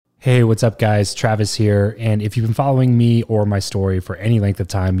Hey, what's up, guys? Travis here. And if you've been following me or my story for any length of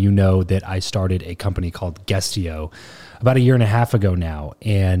time, you know that I started a company called Guestio about a year and a half ago now.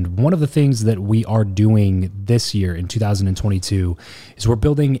 And one of the things that we are doing this year in 2022 is we're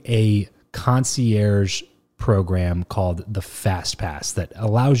building a concierge program called the Fast Pass that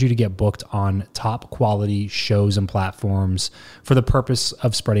allows you to get booked on top quality shows and platforms for the purpose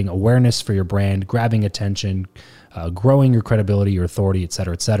of spreading awareness for your brand, grabbing attention, growing your credibility, your authority, et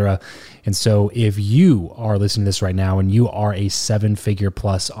cetera, et cetera. And so if you are listening to this right now and you are a 7-figure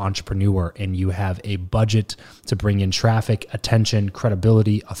plus entrepreneur and you have a budget to bring in traffic, attention,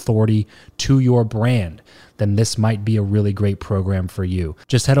 credibility, authority to your brand, then this might be a really great program for you.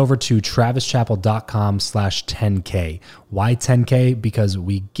 Just head over to travischappell.com/10K. Why 10K? Because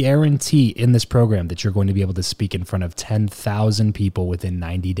we guarantee in this program that you're going to be able to speak in front of 10,000 people within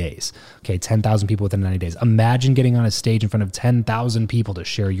 90 days. Okay, 10,000 people within 90 days. Imagine getting on a stage in front of 10,000 people to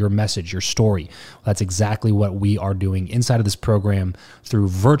share your message, your story. Well, that's exactly what we are doing inside of this program through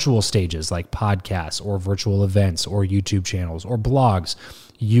virtual stages like podcasts or virtual events or YouTube channels or blogs.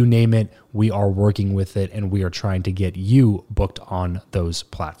 You name it, we are working with it, and we are trying to get you booked on those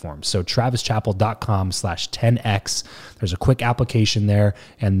platforms. So travischappell.com/10X. There's a quick application there,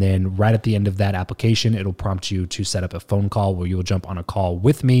 and then right at the end of that application, it'll prompt you to set up a phone call where you'll jump on a call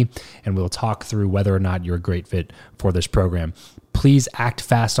with me, and we'll talk through whether or not you're a great fit for this program. Please act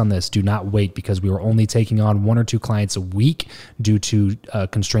fast on this. Do not wait, because we are only taking on 1 or 2 clients a week due to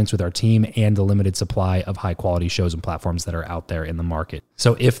constraints with our team and the limited supply of high quality shows and platforms that are out there in the market.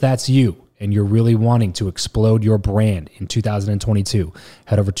 So if that's you and you're really wanting to explode your brand in 2022,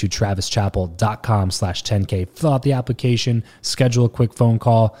 head over to travischappell.com/10K, fill out the application, schedule a quick phone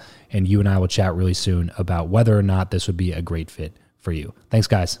call, and you and I will chat really soon about whether or not this would be a great fit for you. Thanks,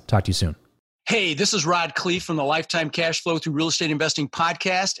 guys. Talk to you soon. Hey, this is Rod Khleif from the Lifetime Cash Flow Through Real Estate Investing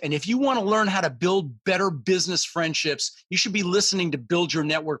podcast. And if you want to learn how to build better business friendships, you should be listening to Build Your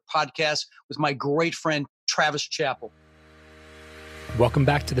Network podcast with my great friend, Travis Chappell. Welcome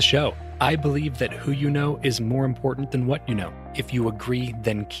back to the show. I believe that who you know is more important than what you know. If you agree,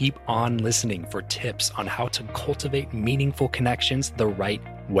 then keep on listening for tips on how to cultivate meaningful connections the right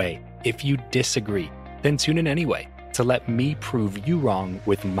way. If you disagree, then tune in anyway to let me prove you wrong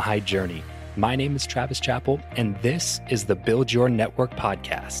with my journey. My name is Travis Chappell, and this is the Build Your Network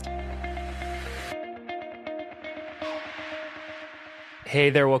podcast. Hey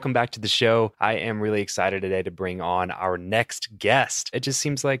there, welcome back to the show. I am really excited today to bring on our next guest. It just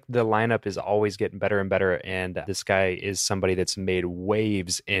seems like the lineup is always getting better and better, and this guy is somebody that's made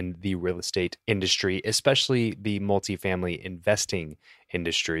waves in the real estate industry, especially the multifamily investing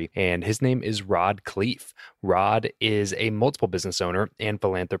industry, and his name is Rod Khleif. Rod is a multiple business owner and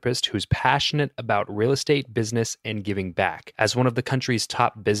philanthropist who's passionate about real estate, business, and giving back. As one of the country's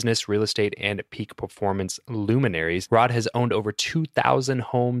top business, real estate, and peak performance luminaries, Rod has owned over 2,000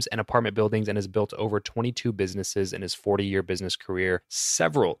 homes and apartment buildings and has built over 22 businesses in his 40-year business career,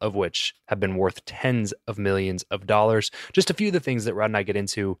 several of which have been worth tens of millions of dollars. Just a few of the things that Rod and I get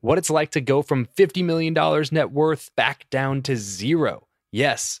into: what it's like to go from $50 million net worth back down to zero.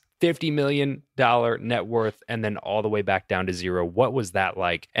 Yes, $50 million net worth, and then all the way back down to zero. What was that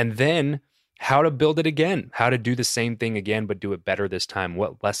like? And then how to build it again, how to do the same thing again, but do it better this time,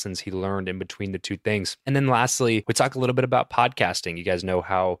 what lessons he learned in between the two things. And then lastly, we talk a little bit about podcasting. You guys know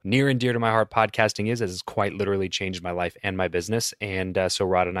how near and dear to my heart podcasting is, as it's quite literally changed my life and my business. And so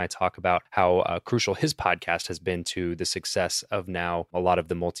Rod and I talk about how crucial his podcast has been to the success of now a lot of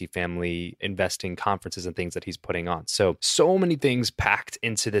the multifamily investing conferences and things that he's putting on. So many things packed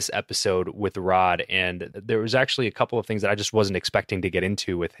into this episode with Rod. And there was actually a couple of things that I just wasn't expecting to get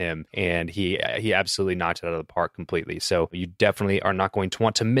into with him. And he absolutely knocked it out of the park completely. So you definitely are not going to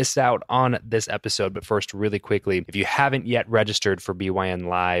want to miss out on this episode. But first, really quickly, if you haven't yet registered for BYN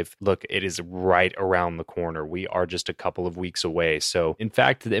Live, look, it is right around the corner. We are just a couple of weeks away. So in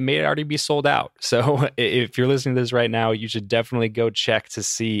fact, it may already be sold out. So if you're listening to this right now, you should definitely go check to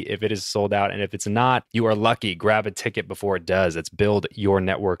see if it is sold out. And if it's not, you are lucky. Grab a ticket before it does. It's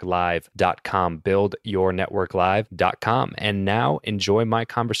buildyournetworklive.com, buildyournetworklive.com. And now enjoy my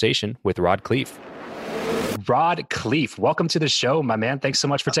conversation with Rod Khleif. Rod Khleif, welcome to the show, my man. Thanks so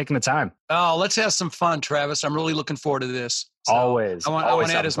much for taking the time. Oh, let's have some fun, Travis. I'm really looking forward to this. So Always. I want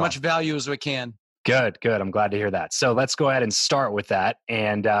to add as much value as we can. Good. I'm glad to hear that. So let's go ahead and start with that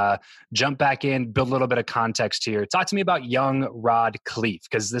and jump back in, build a little bit of context here. Talk to me about young Rod Khleif,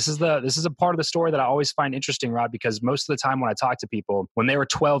 because this is a part of the story that I always find interesting, Rod, because most of the time when I talk to people, when they were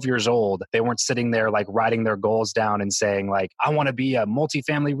 12 years old, they weren't sitting there like writing their goals down and saying like, I want to be a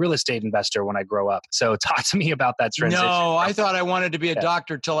multifamily real estate investor when I grow up. So talk to me about that transition. No, I thought I wanted to be a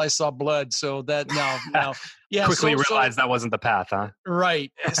doctor till I saw blood. So that, no. Yeah, quickly realized that wasn't the path, huh?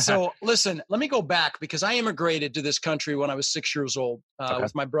 Right. So listen, let me go back because I immigrated to this country when I was 6 years old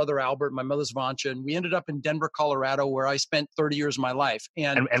with my brother Albert, my mother's Vancha, and we ended up in Denver, Colorado, where I spent 30 years of my life.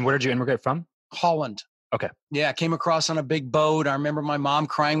 And where did you immigrate from? Holland. Okay. Yeah, I came across on a big boat. I remember my mom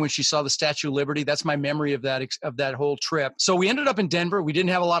crying when she saw the Statue of Liberty. That's my memory of that whole trip. So we ended up in Denver. We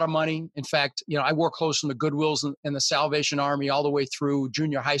didn't have a lot of money. In fact, I wore clothes from the Goodwills and the Salvation Army all the way through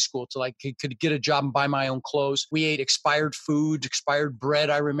junior high school till I could get a job and buy my own clothes. We ate expired food, expired bread.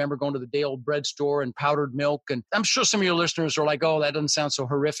 I remember going to the day old bread store and powdered milk. And I'm sure some of your listeners are like, oh, that doesn't sound so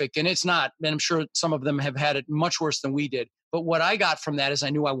horrific. And it's not. And I'm sure some of them have had it much worse than we did. But what I got from that is I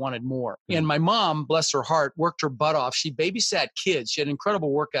knew I wanted more. And my mom, bless her heart, worked her butt off. She babysat kids. She had an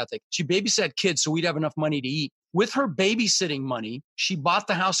incredible work ethic. She babysat kids so we'd have enough money to eat. With her babysitting money, she bought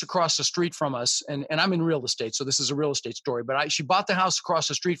the house across the street from us. And I'm in real estate, so this is a real estate story. But she bought the house across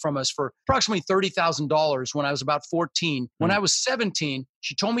the street from us for approximately $30,000 when I was about 14. When I was 17,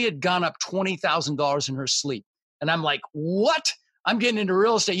 she told me it had gone up $20,000 in her sleep. And I'm like, what? I'm getting into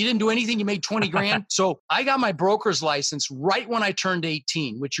real estate. You didn't do anything. You made 20 grand. So I got my broker's license right when I turned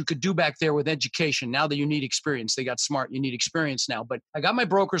 18, which you could do back there with education. Now that you need experience, they got smart. You need experience now. But I got my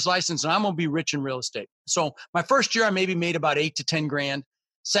broker's license and I'm going to be rich in real estate. So my first year, I maybe made about 8 to 10 grand.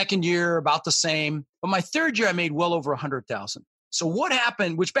 Second year, about the same. But my third year, I made well over 100,000. So what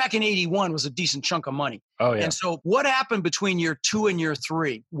happened, which back in 81 was a decent chunk of money. Oh, yeah. And so what happened between year 2 and year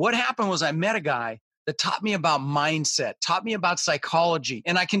 3? What happened was I met a guy that taught me about mindset, taught me about psychology.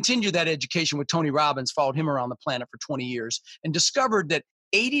 And I continued that education with Tony Robbins, followed him around the planet for 20 years, and discovered that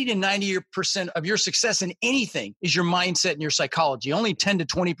 80 to 90% of your success in anything is your mindset and your psychology. Only 10 to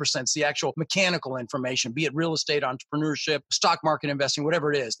 20% is the actual mechanical information, be it real estate, entrepreneurship, stock market investing,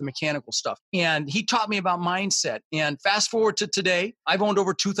 whatever it is, the mechanical stuff. And he taught me about mindset. And fast forward to today, I've owned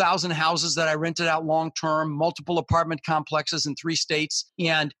over 2,000 houses that I rented out long-term, multiple apartment complexes in 3 states.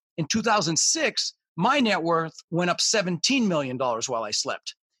 And in 2006, my net worth went up $17 million while I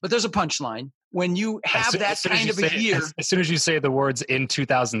slept. But there's a punchline. When you have that kind of a year, as soon as you say the words in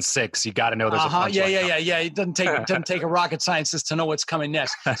 2006, you got to know there's a punchline. Yeah. It doesn't take a rocket scientist to know what's coming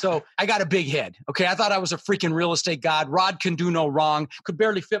next. So I got a big head. Okay, I thought I was a freaking real estate god. Rod can do no wrong. Could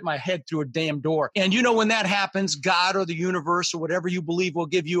barely fit my head through a damn door. And when that happens, God or the universe or whatever you believe will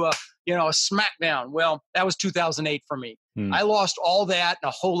give you a smackdown. Well, that was 2008 for me. I lost all that and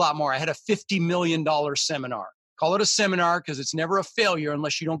a whole lot more. I had a $50 million seminar. Call it a seminar because it's never a failure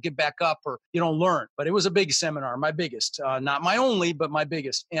unless you don't get back up or you don't learn. But it was a big seminar, my biggest, not my only, but my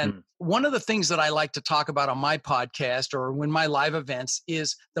biggest. And one of the things that I like to talk about on my podcast or in my live events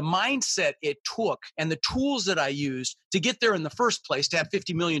is the mindset it took and the tools that I used to get there in the first place, to have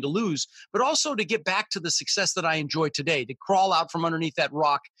 50 million to lose, but also to get back to the success that I enjoy today, to crawl out from underneath that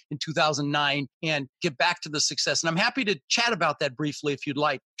rock in 2009 and get back to the success. And I'm happy to chat about that briefly if you'd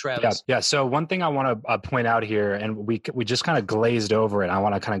like, Travis. Yeah. So one thing I want to point out here, and we just kind of glazed over it. I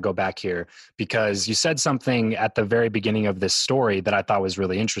want to kind of go back here because you said something at the very beginning of this story that I thought was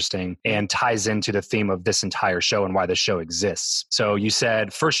really interesting and ties into the theme of this entire show and why the show exists. So you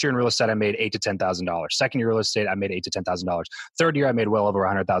said first year in real estate, I made $8,000 to $10,000. Second year real estate, I made $8,000 to $10,000. Third year, I made well over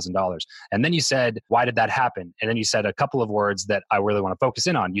 $100,000. And then you said, why did that happen? And then you said a couple of words that I really want to focus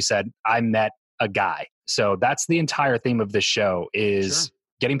in on. You said, I met a guy. So that's the entire theme of this show is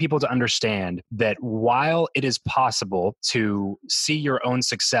getting people to understand that while it is possible to see your own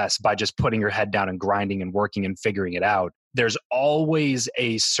success by just putting your head down and grinding and working and figuring it out, there's always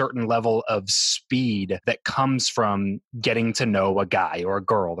a certain level of speed that comes from getting to know a guy or a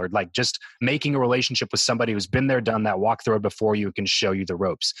girl or like just making a relationship with somebody who's been there, done that, walked the road before you, can show you the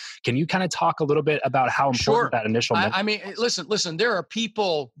ropes. Can you kind of talk a little bit about how important that initial... I mean, listen, there are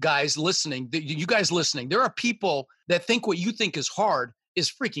people, guys listening, you guys listening, there are people that think what you think is hard is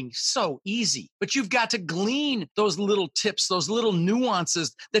freaking so easy. But you've got to glean those little tips, those little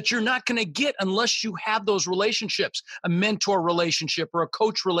nuances that you're not going to get unless you have those relationships, a mentor relationship or a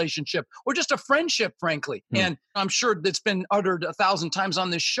coach relationship, or just a friendship, frankly. And I'm sure that's been uttered 1,000 times on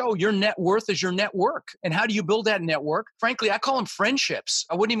this show. Your net worth is your network. And how do you build that network? Frankly, I call them friendships.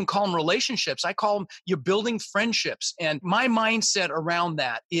 I wouldn't even call them relationships. I call them you're building friendships. And my mindset around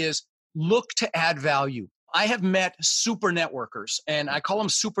that is look to add value. I have met super networkers, and I call them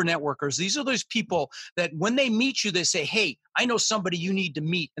super networkers. These are those people that when they meet you, they say, hey, I know somebody you need to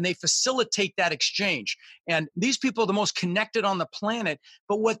meet, and they facilitate that exchange. And these people are the most connected on the planet,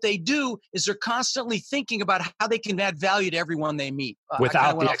 but what they do is they're constantly thinking about how they can add value to everyone they meet.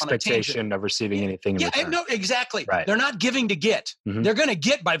 Without the expectation of receiving anything in return. No, exactly. Right. They're not giving to get. Mm-hmm. They're going to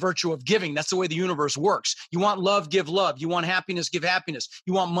get by virtue of giving. That's the way the universe works. You want love, give love. You want happiness, give happiness.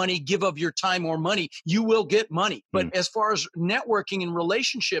 You want money, give of your time or money. You will get money. But as far as networking and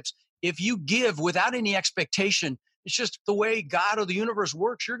relationships, if you give without any expectation, it's just the way God or the universe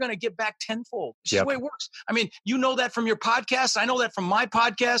works. You're going to get back tenfold. It's just the way it works. I mean, you know that from your podcast. I know that from my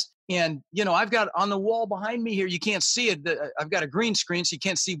podcast. And, I've got on the wall behind me here, you can't see it. I've got a green screen, so you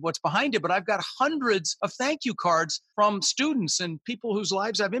can't see what's behind it. But I've got hundreds of thank you cards from students and people whose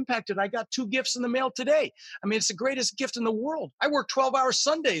lives I've impacted. I got 2 gifts in the mail today. I mean, it's the greatest gift in the world. I work 12-hour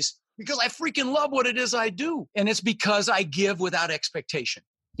Sundays because I freaking love what it is I do. And it's because I give without expectation.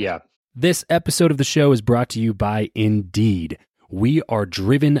 Yeah. This episode of the show is brought to you by Indeed. We are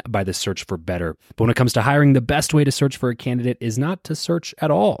driven by the search for better. But when it comes to hiring, the best way to search for a candidate is not to search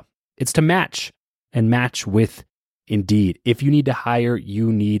at all. It's to match, and match with Indeed. If you need to hire,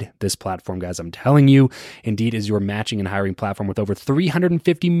 you need this platform, guys. I'm telling you, Indeed is your matching and hiring platform with over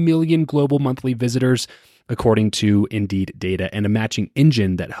 350 million global monthly visitors, according to Indeed data, and a matching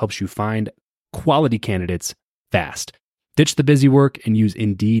engine that helps you find quality candidates fast. Ditch the busy work and use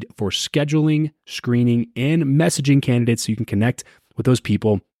Indeed for scheduling, screening, and messaging candidates so you can connect with those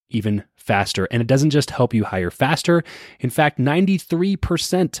people even faster. And it doesn't just help you hire faster. In fact,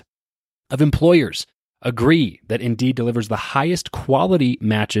 93% of employers agree that Indeed delivers the highest quality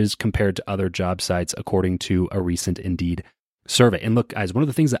matches compared to other job sites, according to a recent Indeed survey. And look, guys, one of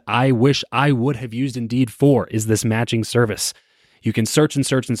the things that I wish I would have used Indeed for is this matching service. You can search and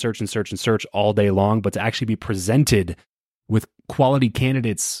search and search and search and search all day long, but to actually be presented with quality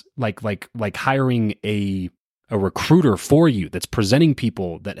candidates, like hiring a recruiter for you that's presenting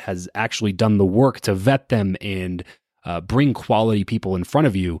people that has actually done the work to vet them and bring quality people in front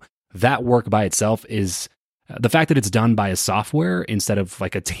of you, that work by itself is the fact that it's done by a software instead of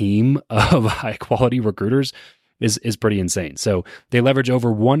like a team of high quality recruiters is pretty insane. So they leverage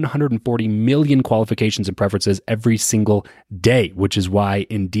over 140 million qualifications and preferences every single day, which is why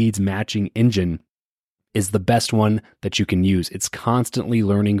Indeed's matching engine is the best one that you can use. It's constantly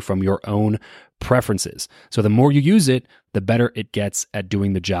learning from your own preferences. So the more you use it, the better it gets at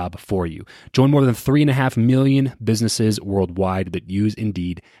doing the job for you. Join more than 3.5 million businesses worldwide that use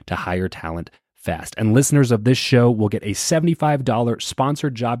Indeed to hire talent fast. And listeners of this show will get a $75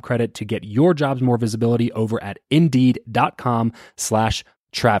 sponsored job credit to get your jobs more visibility over at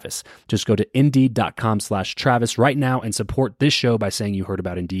Indeed.com/Travis. Just go to Indeed.com/Travis right now and support this show by saying you heard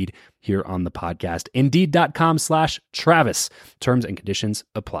about Indeed here on the podcast. Indeed.com/Travis. Terms and conditions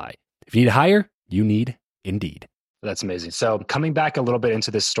apply. If you need to hire, you need Indeed. That's amazing. So coming back a little bit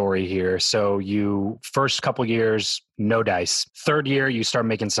into this story here. So you first couple years, no dice. Third year, you start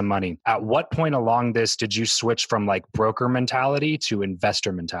making some money. At what point along this did you switch from like broker mentality to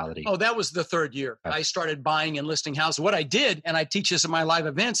investor mentality? Oh, that was the third year. Okay. I started buying and listing houses. What I did, and I teach this at my live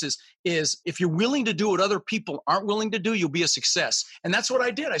events, is if you're willing to do what other people aren't willing to do, you'll be a success. And that's what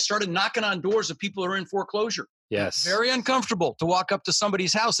I did. I started knocking on doors of people who are in foreclosure. Yes. Very uncomfortable to walk up to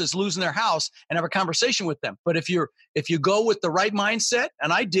somebody's house that's losing their house and have a conversation with them. But if you go with the right mindset,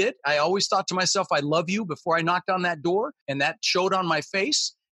 and I did, I always thought to myself, I love you before I knocked on that door. And that showed on my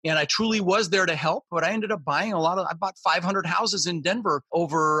face. And I truly was there to help, but I ended up buying I bought 500 houses in Denver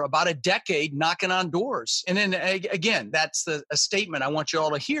over about a decade, knocking on doors. And then again, that's a statement I want you all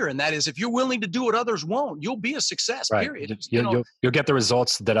to hear. And that is, if you're willing to do what others won't, you'll be a success, right. Period. You'll get the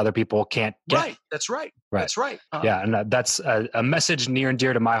results that other people can't get. Right. That's right. Right. That's right. Yeah. And that's a message near and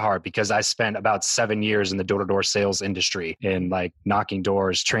dear to my heart because I spent about 7 years in the door-to-door sales industry in like knocking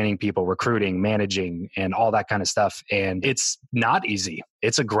doors, training people, recruiting, managing, and all that kind of stuff. And it's not easy.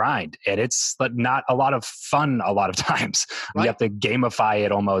 It's a grind and it's not a lot of fun a lot of times. Right. You have to gamify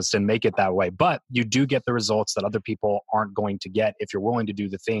it almost and make it that way. But you do get the results that other people aren't going to get if you're willing to do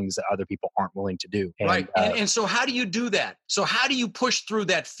the things that other people aren't willing to do. And, right. And so how do you do that? So how do you push through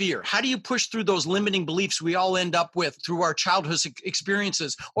that fear? How do you push through those limiting beliefs we all end up with through our childhood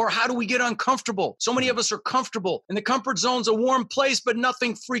experiences? Or how do we get uncomfortable? So many of us are comfortable and the comfort zone's a warm place, but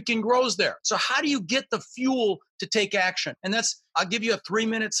nothing freaking grows there. So how do you get the fuel to take action? And I'll give you a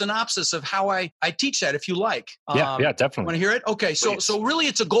 3-minute synopsis of how I teach that if you like. Yeah, definitely. Want to hear it? Okay. So really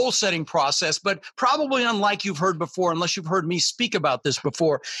it's a goal setting process, but probably unlike you've heard before, unless you've heard me speak about this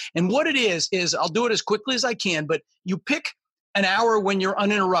before. And what it is I'll do it as quickly as I can, but you pick an hour when you're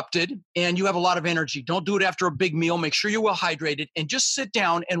uninterrupted and you have a lot of energy. Don't do it after a big meal. Make sure you're well hydrated and just sit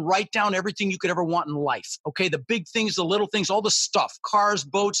down and write down everything you could ever want in life. Okay, the big things, the little things, all the stuff, cars,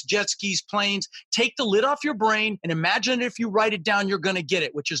 boats, jet skis, planes. Take the lid off your brain and imagine if you write it down, you're going to get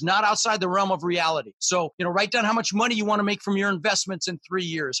it, which is not outside the realm of reality. So, write down how much money you want to make from your investments in 3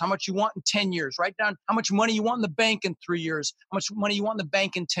 years, how much you want in 10 years. Write down how much money you want in the bank in 3 years, how much money you want in the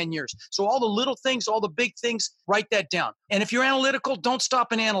bank in 10 years. So all the little things, all the big things, write that down. And if you're analytical, don't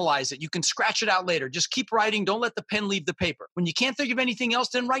stop and analyze it. You can scratch it out later. Just keep writing. Don't let the pen leave the paper. When you can't think of anything else,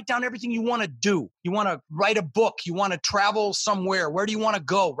 then write down everything you want to do. You want to write a book. You want to travel somewhere. Where do you want to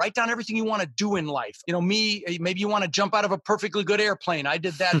go? Write down everything you want to do in life. Maybe you want to jump out of a perfectly good airplane. I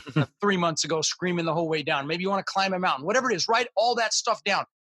did that 3 months ago, screaming the whole way down. Maybe you want to climb a mountain. Whatever it is, write all that stuff down.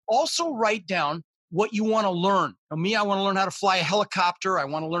 Also write down what you want to learn. I want to learn how to fly a helicopter. I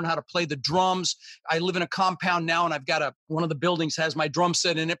want to learn how to play the drums. I live in a compound now, and I've got one of the buildings has my drum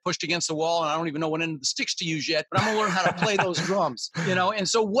set in it pushed against the wall, and I don't even know what end of the sticks to use yet, but I'm going to learn how to play those drums, And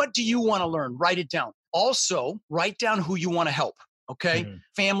so what do you want to learn? Write it down. Also, write down who you want to help. Okay. Mm-hmm.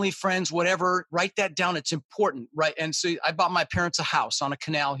 Family, friends, whatever, write that down. It's important, right? And so I bought my parents a house on a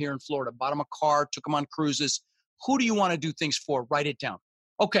canal here in Florida, bought them a car, took them on cruises. Who do you want to do things for? Write it down.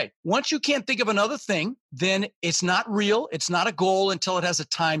 Okay, once you can't think of another thing, then it's not real. It's not a goal until it has a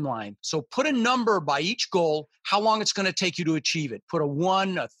timeline. So put a number by each goal, how long it's going to take you to achieve it. Put a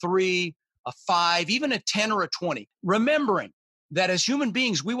 1, a 3, a 5, even a 10 or a 20. Remembering that as human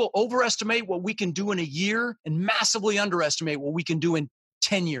beings, we will overestimate what we can do in a year and massively underestimate what we can do in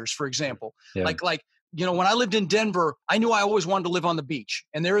 10 years, for example. Yeah. When I lived in Denver, I knew I always wanted to live on the beach,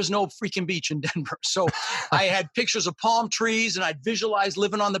 and there is no freaking beach in Denver. So I had pictures of palm trees, and I'd visualize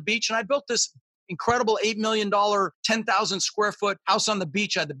living on the beach. And I built this incredible $8 million, 10,000 square foot house on the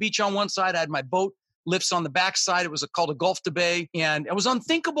beach. I had the beach on one side. I had my boat lifts on the back side. It was called a Gulf to Bay. And it was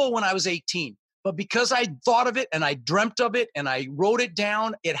unthinkable when I was 18. But because I thought of it and I dreamt of it and I wrote it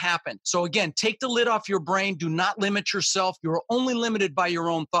down, it happened. So again, take the lid off your brain. Do not limit yourself. You're only limited by your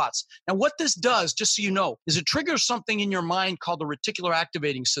own thoughts. Now, what this does, just so you know, is it triggers something in your mind called the reticular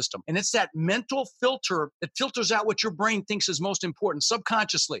activating system. And it's that mental filter that filters out what your brain thinks is most important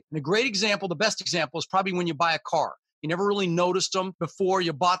subconsciously. And a great example, the best example, is probably when you buy a car. You never really noticed them before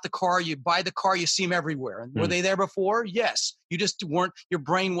you bought the car. You buy the car, you see them everywhere. And were they there before? Yes. You just weren't, your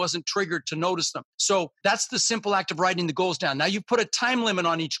brain wasn't triggered to notice them. So that's the simple act of writing the goals down. Now you put a time limit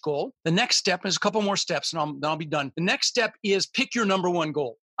on each goal. The next step is a couple more steps and then I'll be done. The next step is pick your number one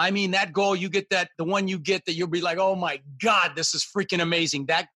goal. That goal, you get the one you get that you'll be like, oh my God, this is freaking amazing.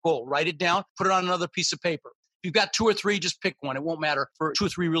 That goal, write it down, put it on another piece of paper. If you've got 2 or 3, just pick one. It won't matter. For 2 or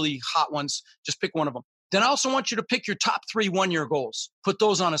 3 really hot ones, just pick one of them. Then I also want you to pick your top 3 one-year goals. Put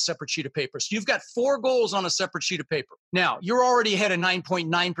those on a separate sheet of paper. So you've got 4 goals on a separate sheet of paper. Now, you're already ahead of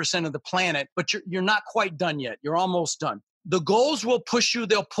 9.9% of the planet, but you're not quite done yet. You're almost done. The goals will push you,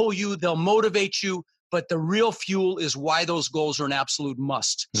 they'll pull you, they'll motivate you, but the real fuel is why those goals are an absolute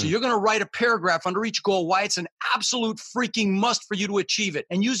must. So you're going to write a paragraph under each goal why it's an absolute freaking must for you to achieve it.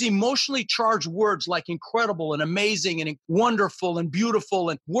 And use emotionally charged words like incredible and amazing and wonderful and beautiful.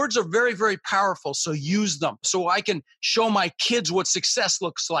 And words are very, very powerful. So use them. So I can show my kids what success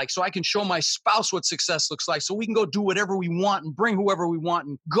looks like. So I can show my spouse what success looks like. So we can go do whatever we want and bring whoever we want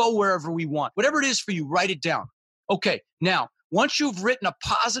and go wherever we want. Whatever it is for you, write it down. Okay, now, once you've written a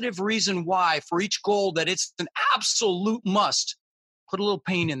positive reason why for each goal that it's an absolute must, put a little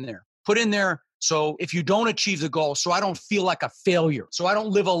pain in there. Put in there, so if you don't achieve the goal, so I don't feel like a failure, so I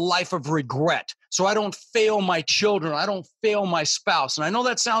don't live a life of regret, so I don't fail my children, I don't fail my spouse. And I know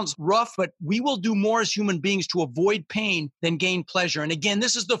that sounds rough, but we will do more as human beings to avoid pain than gain pleasure. And again,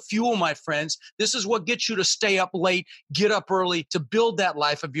 this is the fuel, my friends. This is what gets you to stay up late, get up early, to build that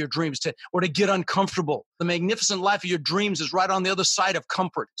life of your dreams, or to get uncomfortable. The magnificent life of your dreams is right on the other side of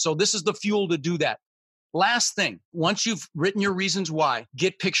comfort. So this is the fuel to do that. Last thing, once you've written your reasons why,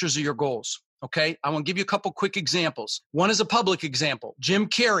 get pictures of your goals. Okay, I want to give you a couple quick examples. One is a public example. Jim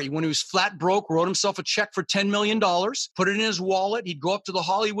Carrey, when he was flat broke, wrote himself a check for $10 million, put it in his wallet. He'd go up to the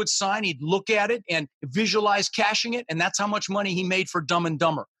Hollywood sign, he'd look at it and visualize cashing it. And that's how much money he made for Dumb and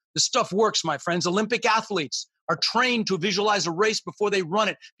Dumber. This stuff works, my friends. Olympic athletes are trained to visualize a race before they run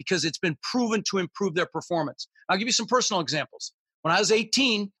it because it's been proven to improve their performance. I'll give you some personal examples. When I was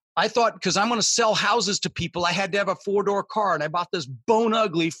 18, I thought because I'm going to sell houses to people, I had to have a 4-door car. And I bought this bone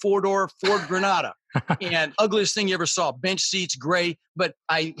ugly 4-door Ford Granada. And ugliest thing you ever saw, bench seats, gray. But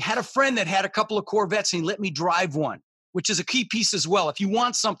I had a friend that had a couple of Corvettes and he let me drive one. which is a key piece as well. If you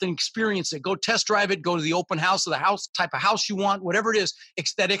want something, experience it. Go test drive it. Go to the open house of the house, type of house you want, whatever it is.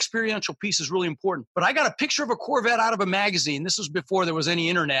 That experiential piece is really important. But I got a picture of a Corvette out of a magazine. This was before there was any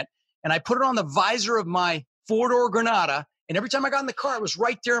internet. And I put it on the visor of my four-door Granada. And every time I got in the car, it was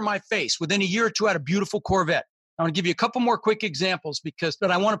right there in my face. Within a year or two, I had a beautiful Corvette. I want to give you a couple more quick examples but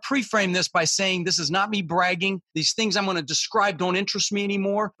I want to pre-frame this by saying this is not me bragging. These things I'm going to describe don't interest me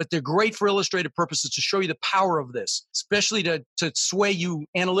anymore, but they're great for illustrative purposes to show you the power of this, especially to sway you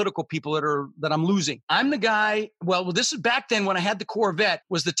analytical people that I'm losing. I'm the guy, this is back then when I had the Corvette,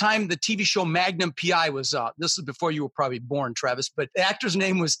 was the time the TV show Magnum PI was out. This is before you were probably born, Travis, but the actor's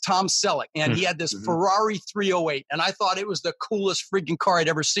name was Tom Selleck, and he had this Ferrari 308, and I thought it was the coolest freaking car I'd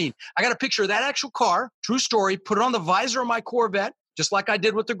ever seen. I got a picture of that actual car, true story, put it on the visor of my Corvette, just like I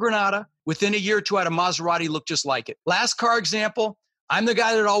did with the Granada. Within a year or two, I had a Maserati look just like it. Last car example, I'm the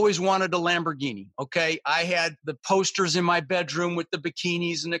guy that always wanted a Lamborghini, okay? I had the posters in my bedroom with the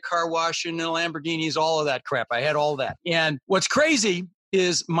bikinis and the car wash and the Lamborghinis, all of that crap. I had all that. And what's crazy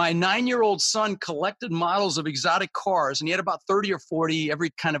is my 9-year-old son collected models of exotic cars, and he had about 30 or 40,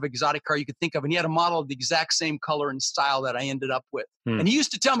 every kind of exotic car you could think of, and he had a model of the exact same color and style that I ended up with. And he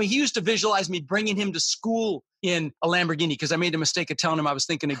used to tell me, he used to visualize me bringing him to school in a Lamborghini because I made the mistake of telling him I was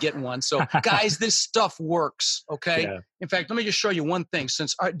thinking of getting one. So guys, this stuff works, okay? Yeah. In fact, let me just show you one thing.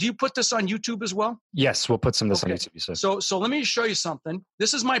 Do you put this on YouTube as well? Yes, we'll put some of this on YouTube. So let me just show you something.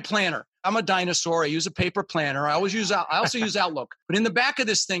 This is my planner. I'm a dinosaur. I use a paper planner. I also use Outlook. But in the back of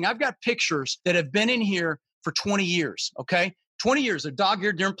this thing, I've got pictures that have been in here for 20 years, okay? 20 years, they're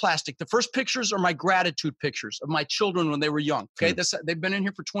dog-eared, they're in plastic. The first pictures are my gratitude pictures of my children when they were young, okay? They've been in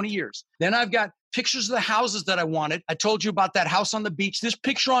here for 20 years. Then I've got pictures of the houses that I wanted. I told you about that house on the beach. This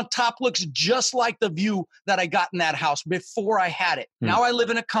picture on top looks just like the view that I got in that house before I had it. Now I live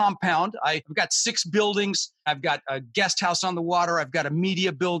in a compound. I've got 6 buildings. I've got a guest house on the water. I've got a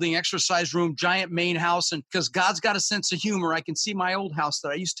media building, exercise room, giant main house. And because God's got a sense of humor, I can see my old house that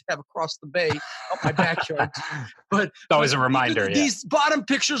I used to have across the bay up my backyard. But it's always a reminder. These bottom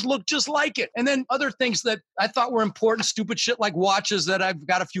pictures look just like it. And then other things that I thought were important, stupid shit like watches that I've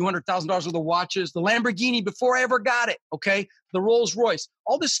got a few $100,000 worth of watches, the Lamborghini before I ever got it, okay? The Rolls Royce,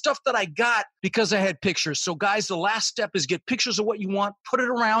 all this stuff that I got because I had pictures. So guys, the last step is get pictures of what you want, put it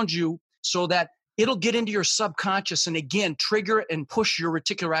around you so that it'll get into your subconscious and again, trigger it and push your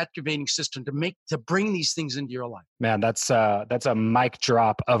reticular activating system to bring these things into your life. Man, that's a mic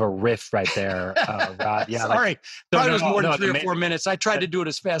drop of a riff right there, Rod. Yeah, sorry, probably was more than 3 or 4 minutes. I tried to do it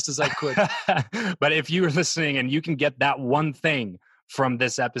as fast as I could. But if you were listening and you can get that one thing from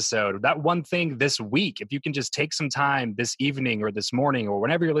this episode, that one thing this week, if you can just take some time this evening or this morning or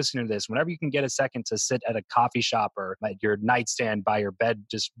whenever you're listening to this, whenever you can get a second to sit at a coffee shop or at your nightstand by your bed,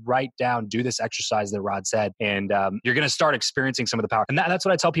 just write down, do this exercise that Rod said, and you're going to start experiencing some of the power. And that's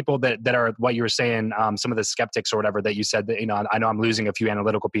what I tell people that are what you were saying, some of the skeptics or whatever that you said that, I know I'm losing a few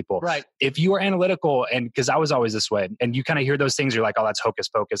analytical people. Right. If you are analytical, and because I was always this way, and you kind of hear those things, you're like, oh, that's hocus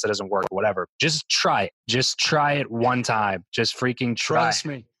pocus, that doesn't work, whatever. Just try it. Just try it one time. Just freaking trust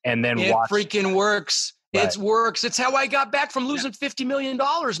me. And then it watch. Freaking works. Right. It works. It's how I got back from losing $50 million,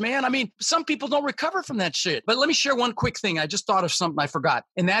 man. I mean, some people don't recover from that shit. But let me share one quick thing. I just thought of something I forgot.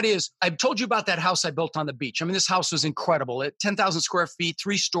 And that is, I told you about that house I built on the beach. I mean, this house was incredible. At 10,000 square feet,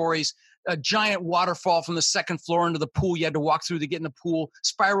 3 stories, a giant waterfall from the 2nd floor into the pool. You had to walk through to get in the pool,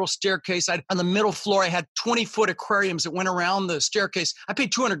 spiral staircase. On the middle floor, I had 20-foot aquariums that went around the staircase. I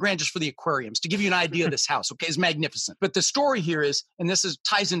paid $200,000 just for the aquariums to give you an idea of this house. Okay, it's magnificent. But the story here is, and this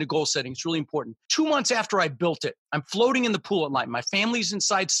ties into goal setting. It's really important. 2 months after I built it, I'm floating in the pool at night. My family's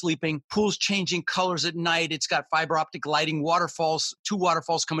inside sleeping. Pool's changing colors at night. It's got fiber optic lighting, waterfalls, 2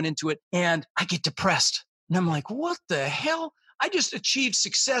 waterfalls coming into it. And I get depressed. And I'm like, what the hell? I just achieved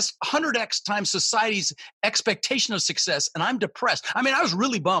success 100x times society's expectation of success, and I'm depressed. I mean, I was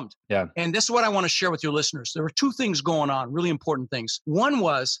really bummed. Yeah. And this is what I want to share with your listeners. There were 2 things going on, really important things. One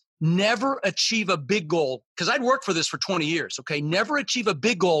was never achieve a big goal, because I'd worked for this for 20 years, okay? Never achieve a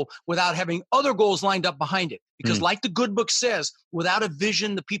big goal without having other goals lined up behind it. Because like the good book says, without a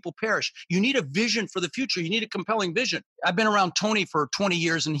vision, the people perish. You need a vision for the future. You need a compelling vision. I've been around Tony for 20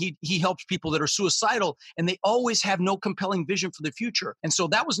 years, and he helps people that are suicidal, and they always have no compelling vision for the future. And so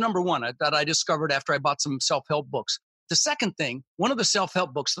that was number one that I discovered after I bought some self-help books. The second thing, one of the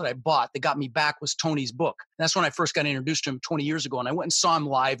self-help books that I bought that got me back was Tony's book. And that's when I first got introduced to him 20 years ago. And I went and saw him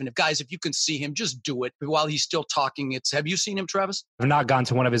live. And if you can see him, just do it while he's still talking. Have you seen him, Travis? I've not gone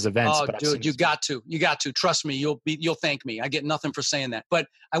to one of his events, but dude, you got to trust me. You'll thank me. I get nothing for saying that. But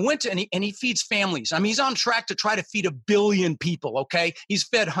I went to, and he feeds families. I mean, he's on track to try to feed 1 billion people. Okay. He's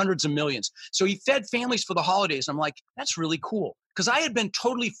fed hundreds of millions. So he fed families for the holidays. I'm like, that's really cool. Because I had been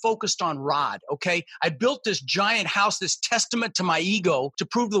totally focused on Rod, okay? I built this giant house, this testament to my ego to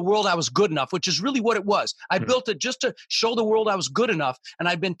prove to the world I was good enough, which is really what it was. I built it just to show the world I was good enough, and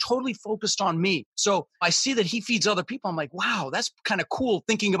I've been totally focused on me. So I see that he feeds other people. I'm like, wow, that's kind of cool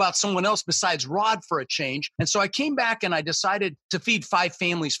thinking about someone else besides Rod for a change. And so I came back and I decided to feed 5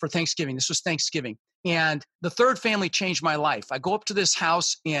 families for Thanksgiving. This was Thanksgiving. And the third family changed my life. I go up to this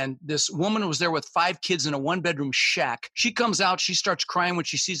house and this woman was there with 5 kids in a 1-bedroom shack. She comes out, she starts crying when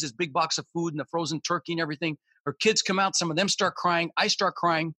she sees this big box of food and the frozen turkey and everything. Her kids come out, some of them start crying. I start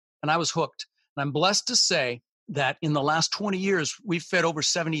crying and I was hooked. And I'm blessed to say that in the last 20 years, we've fed over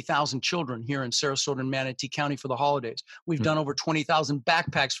 70,000 children here in Sarasota and Manatee County for the holidays. We've done over 20,000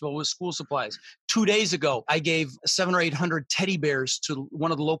 backpacks filled with school supplies. 2 days ago, I gave 700 or 800 teddy bears to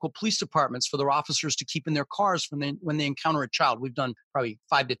one of the local police departments for their officers to keep in their cars when they encounter a child. We've done probably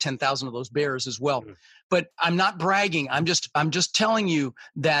 5,000 to 10,000 of those bears as well. But I'm not bragging. I'm just telling you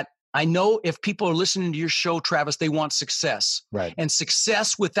that I know if people are listening to your show, Travis, they want success. Right. And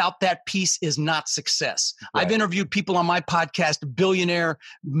success without that piece is not success. Right. I've interviewed people on my podcast, billionaire,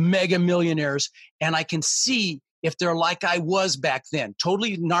 mega millionaires, and I can see if they're like I was back then,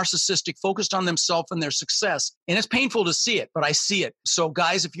 totally narcissistic, focused on themselves and their success. And it's painful to see it, but I see it. So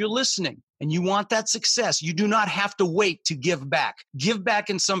guys, if you're listening and you want that success, you do not have to wait to give back. Give back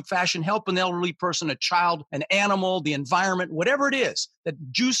in some fashion, help an elderly person, a child, an animal, the environment, whatever it is that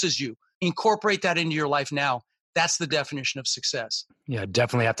juices you. Incorporate that into your life now. That's the definition of success. Yeah,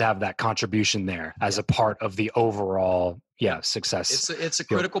 definitely have to have that contribution there as a part of the overall, success. It's a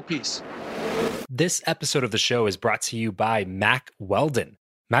critical piece. This episode of the show is brought to you by Mack Weldon.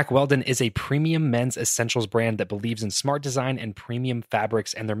 Mack Weldon is a premium men's essentials brand that believes in smart design and premium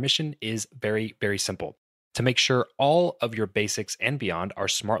fabrics, and their mission is very, very simple: to make sure all of your basics and beyond are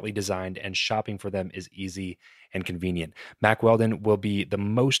smartly designed and shopping for them is easy and convenient. Mack Weldon will be the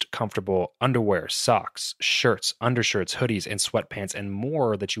most comfortable underwear, socks, shirts, undershirts, hoodies, and sweatpants, and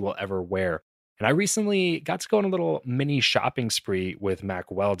more that you will ever wear. And I recently got to go on a little mini shopping spree with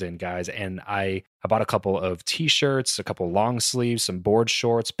Mack Weldon, guys, and I bought a couple of t-shirts, a couple long sleeves, some board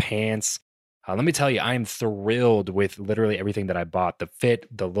shorts, pants. Let me tell you, I am thrilled with literally everything that I bought. The fit,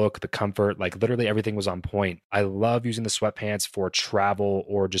 the look, the comfort, like literally everything was on point. I love using the sweatpants for travel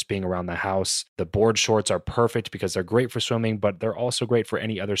or just being around the house. The board shorts are perfect because they're great for swimming, but they're also great for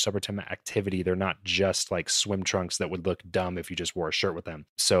any other summertime activity. They're not just like swim trunks that would look dumb if you just wore a shirt with them.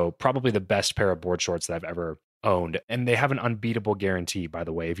 So probably the best pair of board shorts that I've ever owned. And they have an unbeatable guarantee, by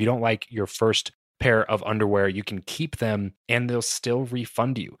the way. If you don't like your first pair of underwear, you can keep them and they'll still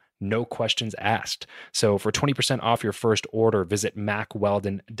refund you. No questions asked. So for 20% off your first order, visit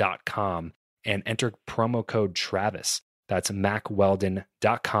MackWeldon.com and enter promo code Travis. That's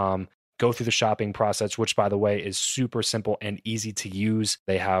MackWeldon.com. Go through the shopping process, which, by the way, is super simple and easy to use.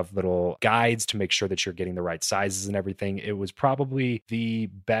 They have little guides to make sure that you're getting the right sizes and everything. It was probably the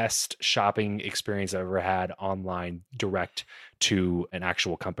best shopping experience I've ever had online, direct to an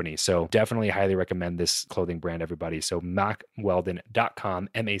actual company. So definitely highly recommend this clothing brand, everybody. So MackWeldon.com,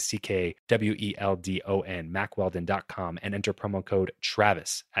 MackWeldon, MackWeldon.com, and enter promo code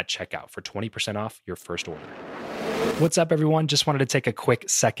Travis at checkout for 20% off your first order. What's up, everyone? Just wanted to take a quick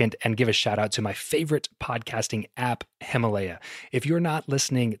second and give a shout out to my favorite podcasting app, Himalaya. If you're not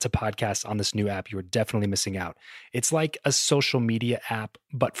listening to podcasts on this new app, you're definitely missing out. It's like a social media app,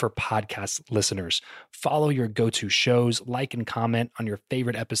 but for podcast listeners. Follow your go-to shows, like and comment on your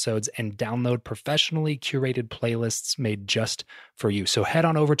favorite episodes, and download professionally curated playlists made just for you. So head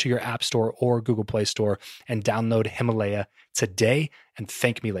on over to your App Store or Google Play Store and download Himalaya today and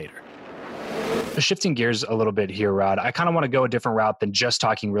thank me later. Shifting gears a little bit here, Rod, I kind of want to go a different route than just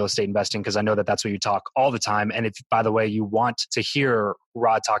talking real estate investing because I know that that's what you talk all the time. And if, by the way, you want to hear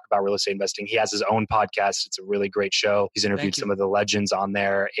Rod talk about real estate investing, he has his own podcast. It's a really great show. He's interviewed some of the legends on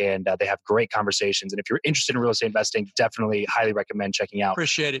there and they have great conversations. And if you're interested in real estate investing, definitely highly recommend checking out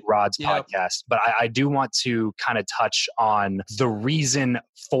Rod's podcast. But I do want to kind of touch on the reason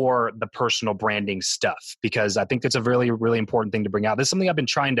for the personal branding stuff, because I think that's a really, really important thing to bring out. This is something I've been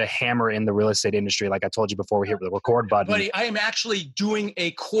trying to hammer in the real estate industry. Like I told you before we hit the record button. Buddy, I am actually doing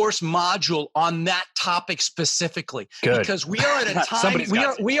a course module on that topic specifically. Good. Because we are at a time,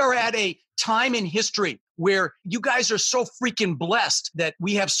 we are at a time in history where you guys are so freaking blessed that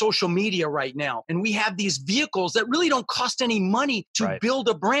we have social media right now and we have these vehicles that really don't cost any money to build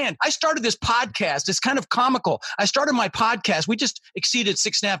a brand. I started this podcast. It's kind of comical. I started my podcast. We just exceeded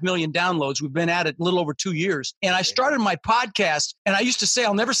 6.5 million downloads. We've been at it a little over 2 years. And I started my podcast and I used to say,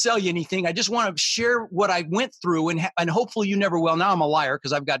 I'll never sell you anything. I just want to share what I went through and hopefully you never will. Now I'm a liar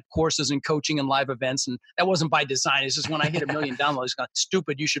because I've got courses and coaching and live events, and that wasn't by design. It's just when I hit 1 million downloads, I got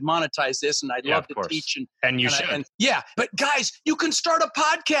stupid. You should monetize this, and I'd love to teach. And you should. But guys, you can start a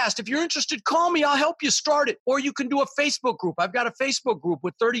podcast. If you're interested, call me. I'll help you start it. Or you can do a Facebook group. I've got a Facebook group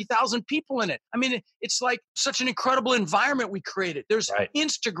with 30,000 people in it. I mean, it's like such an incredible environment we created. There's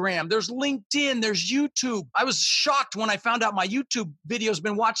Instagram, there's LinkedIn, there's YouTube. I was shocked when I found out my YouTube video has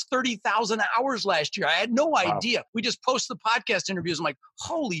been watched 30,000 hours last year. I had no idea. We just post the podcast interviews. I'm like,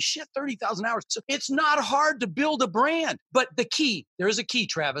 holy shit, 30,000 hours. So it's not hard to build a brand. But there is a key,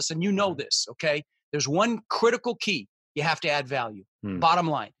 Travis, and you know this, okay? There's one critical key. You have to add value. Bottom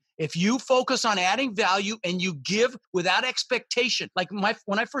line. If you focus on adding value and you give without expectation, like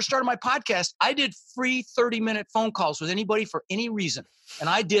when I first started my podcast, I did free 30-minute phone calls with anybody for any reason. And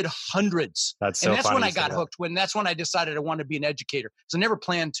I did hundreds. That's when I got hooked. That's when I decided I wanted to be an educator. So I never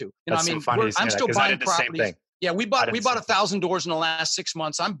planned to. I'm still buying properties. Yeah, we bought 1,000 doors in the last 6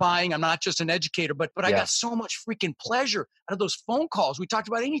 months. I'm not just an educator, but I got so much freaking pleasure out of those phone calls. We talked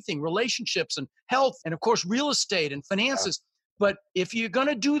about anything, relationships and health, and of course, real estate and finances. But if you're going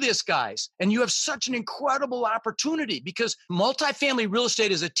to do this, guys, and you have such an incredible opportunity because multifamily real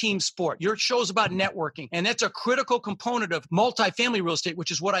estate is a team sport. Your show's about networking, and that's a critical component of multifamily real estate, which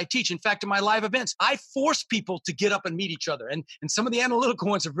is what I teach. In fact, in my live events, I force people to get up and meet each other. And some of the analytical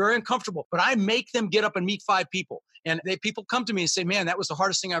ones are very uncomfortable, but I make them get up and meet 5 people. And people come to me and say, man, that was the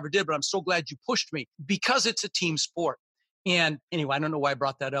hardest thing I ever did, but I'm so glad you pushed me because it's a team sport. And anyway, I don't know why I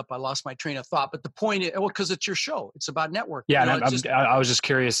brought that up. I lost my train of thought. But the point is, because it's your show. It's about networking. Yeah, I was just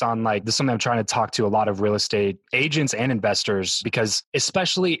curious on this is something I'm trying to talk to a lot of real estate agents and investors, because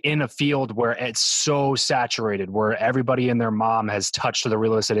especially in a field where it's so saturated, where everybody and their mom has touched the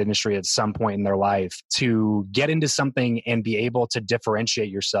real estate industry at some point in their life, to get into something and be able to differentiate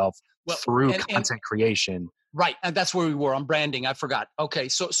yourself through content creation. Right. And that's where we were on branding. I forgot. Okay.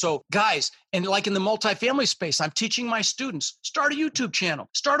 So guys, and like in the multifamily space, I'm teaching my students, start a YouTube channel,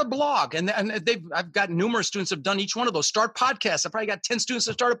 start a blog. And I've got numerous students have done each one of those. Start podcasts. I probably got 10 students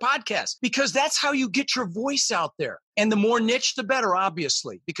that start a podcast, because that's how you get your voice out there. And the more niche, the better,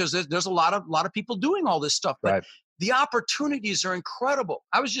 obviously, because there's a lot of people doing all this stuff. But the opportunities are incredible.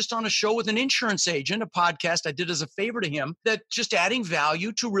 I was just on a show with an insurance agent, a podcast I did as a favor to him, that just adding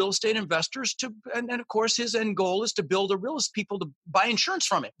value to real estate investors and of course his end goal is to build people to buy insurance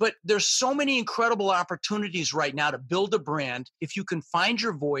from it. But there's so many incredible opportunities right now to build a brand. If you can find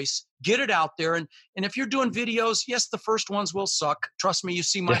your voice, get it out there. And if you're doing videos, yes, the first ones will suck. Trust me, you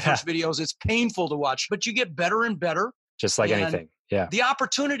see my first videos, it's painful to watch, but you get better and better. Just like anything. Yeah. The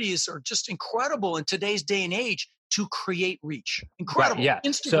opportunities are just incredible in today's day and age to create reach. Incredible. Right,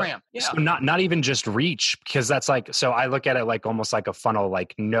 Instagram. So not even just reach, because that's so I look at it like almost like a funnel,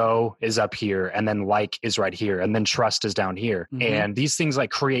 like know is up here and then like is right here and then trust is down here. Mm-hmm. And these things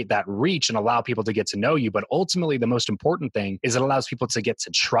create that reach and allow people to get to know you. But ultimately the most important thing is it allows people to get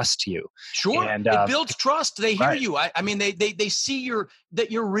to trust you. Sure. And it builds trust. They hear you. I mean, they see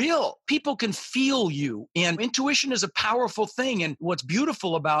that you're real. People can feel you. And intuition is a powerful thing. And what's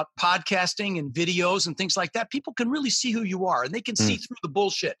beautiful about podcasting and videos and things like that, people can really see who you are, and they can see through the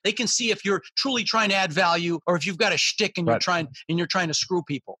bullshit. They can see if you're truly trying to add value or if you've got a shtick and you're trying to screw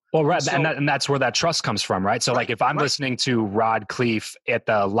people. Well, right. So, and that's where that trust comes from, right? So if I'm listening to Rod Khleif at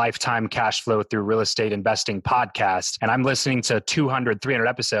the Lifetime Cash Flow Through Real Estate Investing podcast, and I'm listening to 200, 300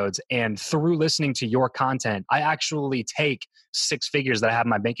 episodes, and through listening to your content, I actually take 6 figures that I have in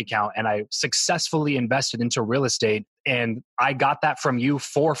my bank account and I successfully invested into real estate, and I got that from you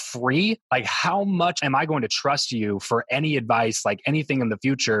for free. How much am I going to trust you for any advice, anything in the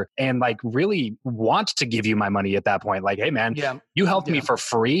future, and really want to give you my money at that point? Hey man, you helped me for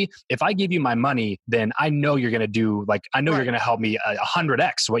free. If I give you my money, then I know you're going to do you're going to help me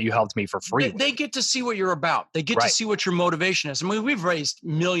 100x what you helped me for free. They get to see what you're about. They get to see what your motivation is. I mean, we've raised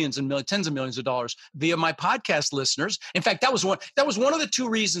millions and millions, tens of millions of dollars via my podcast listeners. In fact, that was one of the 2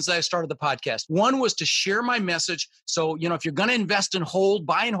 reasons that I started the podcast. One was to share my message. So, if you're going to invest and hold,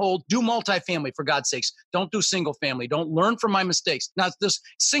 buy and hold, do multifamily, for God's sakes. Don't do single family. Don't learn from my mistakes. Now, this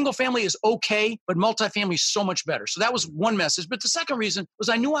single family is okay, but multifamily is so much better. So that was one message. But the second reason was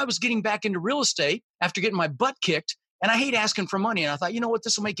I knew I was getting back into real estate after getting my butt kicked. And I hate asking for money. And I thought, you know what,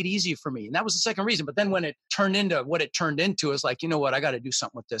 this will make it easier for me. And that was the second reason. But then when it turned into what it turned into, is like, you know what, I got to do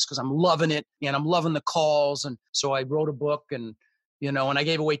something with this because I'm loving it and I'm loving the calls. And so I wrote a book and I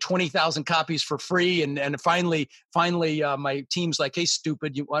gave away 20,000 copies for free. And finally, my team's like, hey,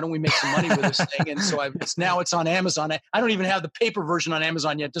 stupid, why don't we make some money with this thing? And so it's on Amazon. I don't even have the paper version on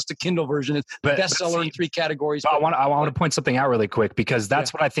Amazon yet, just the Kindle version. It's bestseller in 3 categories. I want to point something out really quick, because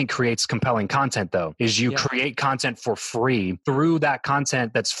that's what I think creates compelling content, though, is you create content for free. Through that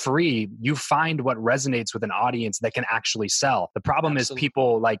content that's free, you find what resonates with an audience that can actually sell. The problem is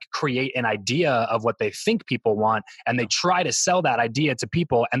people like create an idea of what they think people want, and they try to sell that idea to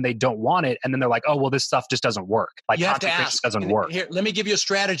people and they don't want it. And then they're like, oh, well, this stuff just doesn't work. Like, you have to ask. Doesn't work. Here, let me give you a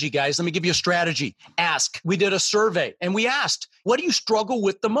strategy, guys. Let me give you a strategy. Ask. We did a survey and we asked, what do you struggle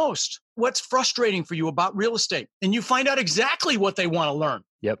with the most? What's frustrating for you about real estate? And you find out exactly what they want to learn.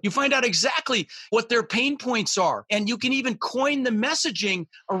 Yep. You find out exactly what their pain points are. And you can even coin the messaging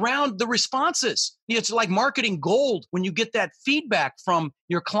around the responses. It's like marketing gold when you get that feedback from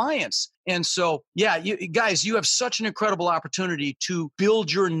your clients. And so, guys, you have such an incredible opportunity to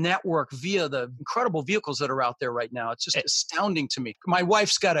build your network via the incredible vehicles that are out there right now. It's just astounding to me. My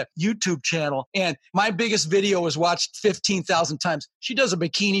wife's got a YouTube channel and my biggest video was watched 15,000 times. She does a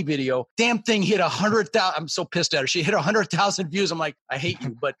bikini video. Damn thing hit 100,000. I'm so pissed at her. She hit 100,000 views. I'm like, I hate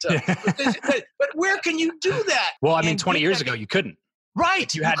you. But where can you do that? Well, I mean, 20 years ago, you couldn't.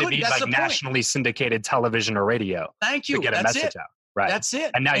 Right. You had to be like nationally syndicated television or radio. Thank you. To get a message out. Right. That's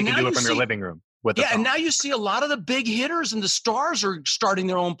it. And now you can do it from your living room. And now you see a lot of the big hitters and the stars are starting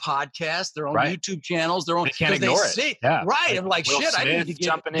their own podcasts, their own YouTube channels, their own. They can't ignore it. Yeah. Right. I'm like, Will shit, Smith, I need to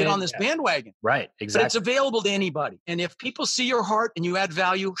get on this bandwagon. Right. Exactly. But it's available to anybody. And if people see your heart and you add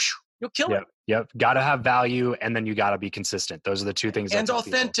value, you'll kill it. Yep. Got to have value, and then you got to be consistent. Those are the two things. And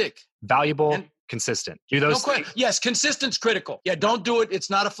authentic. Valuable. Consistent. Do those things. Yes, consistent's critical. Yeah, don't do it. It's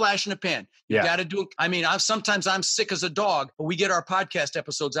not a flash in the pan. You got to do it. I mean, sometimes I'm sick as a dog, but we get our podcast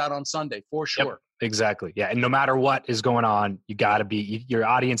episodes out on Sunday for sure. Yep. Exactly. Yeah. And no matter what is going on, you got to be, your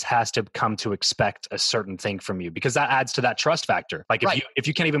audience has to come to expect a certain thing from you, because that adds to that trust factor. Like if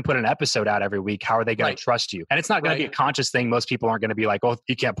you can't even put an episode out every week, how are they going to trust you? And it's not going to be a conscious thing. Most people aren't going to be like, oh,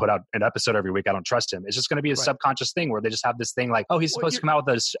 he can't put out an episode every week, I don't trust him. It's just going to be a subconscious thing where they just have this thing like, oh, he's supposed to come out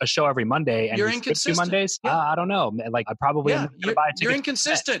with a show every Monday, and you're he's inconsistent. 2 Mondays. I don't know. Like, I probably am going to buy a ticket. You're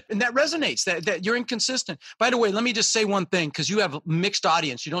inconsistent, and that resonates. That you're inconsistent. By the way, let me just say one thing, because you have a mixed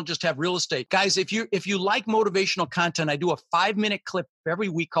audience. You don't just have real estate, guys. If you like motivational content, I do a 5-minute clip every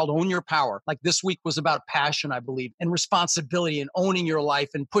week called Own Your Power. Like this week was about passion, I believe, and responsibility and owning your life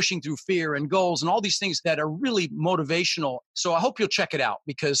and pushing through fear and goals and all these things that are really motivational. So I hope you'll check it out,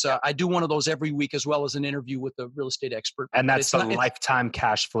 because I do one of those every week, as well as an interview with a real estate expert. And that's the Lifetime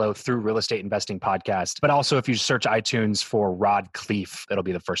Cash Flow Through Real Estate Investing podcast. But also, if you search iTunes for Rod Khleif, it'll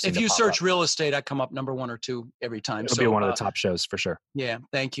be the first thing. If you search real estate, I come up number 1 or 2 every time. It'll be one of the top shows for sure. Yeah.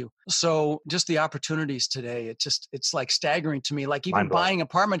 Thank you. So just the opportunities today, it's like staggering to me. Like even buying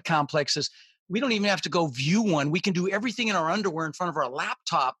apartment complexes, we don't even have to go view one. We can do everything in our underwear in front of our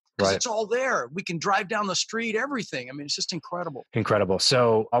laptop. Right. It's all there. We can drive down the street, everything. I mean, it's just incredible. Incredible.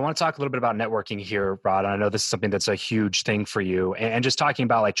 So I want to talk a little bit about networking here, Rod. I know this is something that's a huge thing for you. And just talking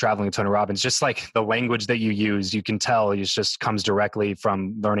about like traveling with Tony Robbins, just like the language that you use, you can tell it just comes directly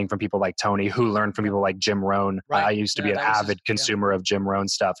from learning from people like Tony, who learned from people like Jim Rohn. Right. I used to be an avid consumer of Jim Rohn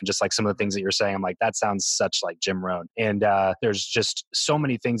stuff. And just like some of the things that you're saying, I'm like, that sounds such like Jim Rohn. And there's just so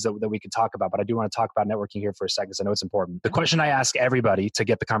many things that we could talk about. But I do want to talk about networking here for a second, because I know it's important. The question I ask everybody to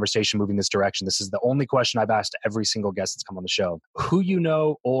get the conversation moving this direction, this is the only question I've asked every single guest that's come on the show. Who you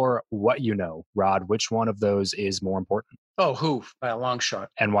know or what you know, Rod, which one of those is more important? Oh, who? By a long shot.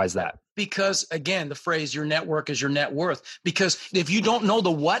 And why is that? Because again, the phrase, your network is your net worth. Because if you don't know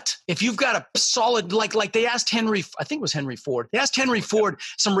the what, if you've got a solid, like they asked Henry, I think it was Henry Ford. They asked Henry Ford,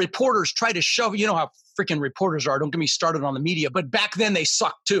 some reporters try to shove, you know how freaking reporters are. Don't get me started on the media, but back then they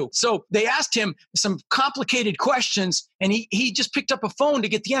sucked too. So they asked him some complicated questions, and he just picked up a phone to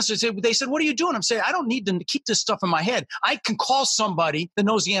get the answer. They said, what are you doing? I'm saying, I don't need to keep this stuff in my head. I can call somebody that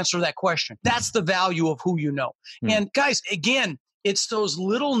knows the answer to that question. That's the value of who you know. And guys, again, it's those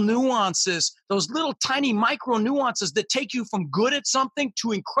little nuances, those little tiny micro nuances that take you from good at something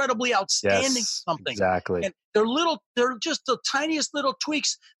to incredibly outstanding something. Exactly. And they're just the tiniest little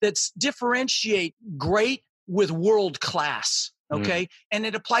tweaks that differentiate great with world class. Okay. And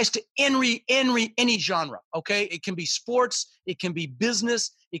it applies to any genre. Okay. It can be sports. It can be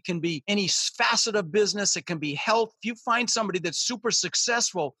business. It can be any facet of business. It can be health. If you find somebody that's super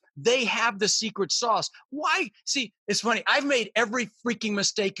successful, they have the secret sauce. Why? See, it's funny. I've made every freaking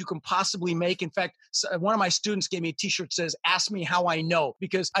mistake you can possibly make. In fact, one of my students gave me a t-shirt that says, "Ask me how I know,"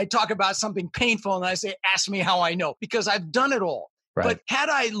 because I talk about something painful and I say, "Ask me how I know," because I've done it all. Right. But had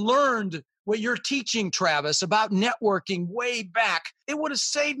I learned what you're teaching, Travis, about networking way back, it would have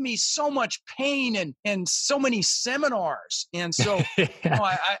saved me so much pain and so many seminars. And so,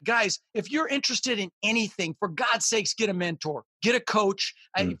 guys, if you're interested in anything, for God's sakes, get a mentor, get a coach,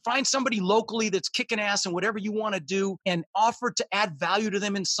 find somebody locally that's kicking ass in whatever you want to do and offer to add value to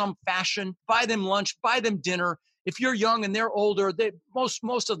them in some fashion. Buy them lunch, buy them dinner. If you're young and they're older,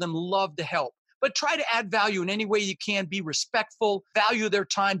 most of them love to help. But try to add value in any way you can. Be respectful, value their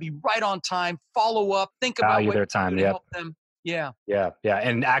time, be right on time, follow up, think about what their time, to help them. Yeah.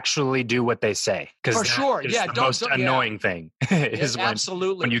 And actually do what they say. Because for sure. The most annoying thing is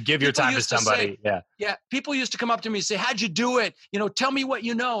absolutely. When you give your time to somebody. People used to come up to me and say, "How'd you do it? Tell me what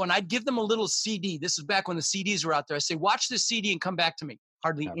you know." And I'd give them a little CD. This is back when the CDs were out there. I say, "Watch this CD and come back to me."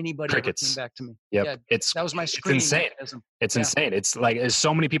 Hardly anybody ever came back to me. Yep. Yeah, that was my screening insane. mechanism. It's insane. It's like, there's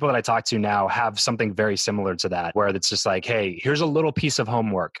so many people that I talk to now have something very similar to that, where it's just like, "Hey, here's a little piece of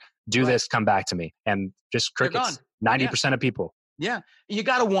homework. Do this, come back to me." And just crickets. 90% of people. Yeah, you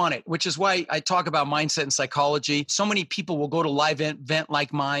got to want it, which is why I talk about mindset and psychology. So many people will go to live event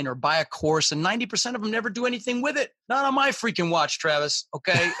like mine or buy a course, and 90% of them never do anything with it. Not on my freaking watch, Travis.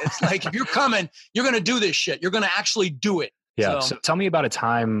 Okay. It's like, if you're coming, you're going to do this shit. You're going to actually do it. Yeah. So tell me about a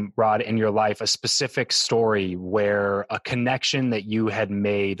time, Rod, in your life, a specific story where a connection that you had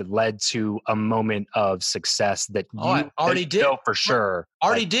made led to a moment of success that you already did for sure.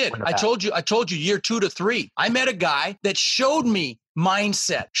 Already did. I told you year 2 to 3. I met a guy that showed me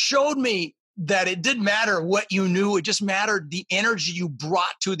mindset, showed me that it didn't matter what you knew. It just mattered the energy you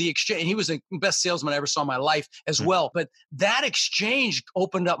brought to the exchange. And he was the best salesman I ever saw in my life as well. But that exchange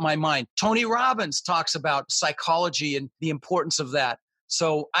opened up my mind. Tony Robbins talks about psychology and the importance of that.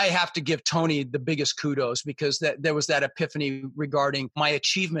 So I have to give Tony the biggest kudos, because there was that epiphany regarding my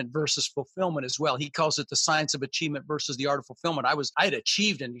achievement versus fulfillment as well. He calls it the science of achievement versus the art of fulfillment. I had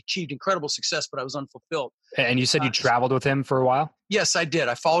achieved incredible success, but I was unfulfilled. And you said you traveled with him for a while? Yes, I did.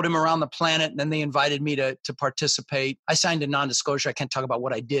 I followed him around the planet, and then they invited me to participate. I signed a non-disclosure. I can't talk about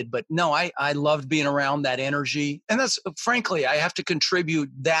what I did, but no, I loved being around that energy. And that's, frankly, I have to contribute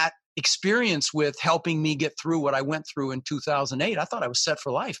that experience with helping me get through what I went through in 2008. I thought I was set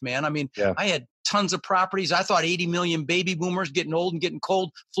for life, man. I mean, I had tons of properties. I thought 80 million baby boomers getting old and getting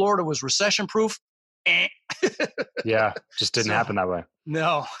cold. Florida was recession proof. Yeah, just didn't happen that way.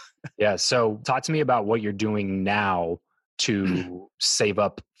 No. Yeah. So talk to me about what you're doing now to save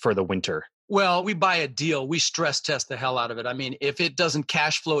up for the winter. Well, we buy a deal. We stress test the hell out of it. I mean, if it doesn't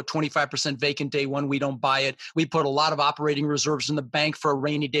cash flow at 25% vacant day one, we don't buy it. We put a lot of operating reserves in the bank for a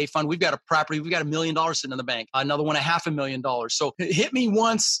rainy day fund. We've got a property. We've got $1 million sitting in the bank. Another one, $500,000. So hit me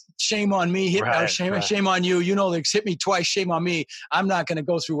once, shame on me. Shame on you. Hit me twice, shame on me. I'm not going to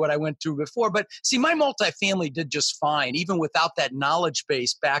go through what I went through before. But see, my multifamily did just fine, even without that knowledge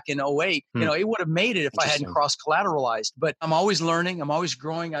base back in 2008. It would have made it if I hadn't cross-collateralized. But I'm always learning. I'm always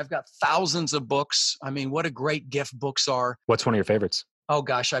growing. I've got thousands of books. I mean, what a great gift books are. What's one of your favorites? Oh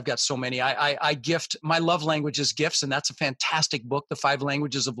gosh, I've got so many. I gift, my love language is gifts, and that's a fantastic book, The 5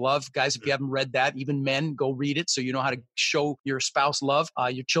 Languages of Love. Guys, if you haven't read that, even men, go read it so you know how to show your spouse love,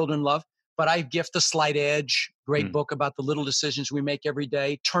 your children love. But I gift The Slight Edge, great book about the little decisions we make every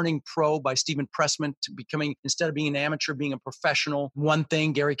day. Turning Pro by Stephen Pressman, to becoming, instead of being an amateur, being a professional. One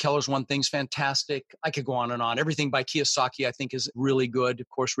Thing, Gary Keller's One Thing's fantastic. I could go on and on. Everything by Kiyosaki, I think, is really good. Of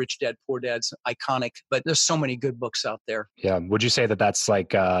course, Rich Dad, Poor Dad's iconic, but there's so many good books out there. Yeah. Would you say that that's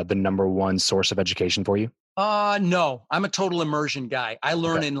like the number one source of education for you? No, I'm a total immersion guy. I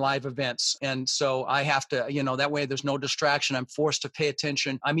learn in live events. And so I have to, that way there's no distraction. I'm forced to pay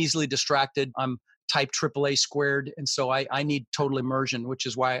attention. I'm easily distracted. I'm type AAA squared. And so I need total immersion, which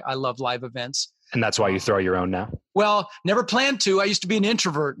is why I love live events. And that's why you throw your own now? Well, never planned to. I used to be an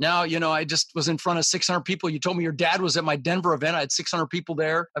introvert. Now, I just was in front of 600 people. You told me your dad was at my Denver event. I had 600 people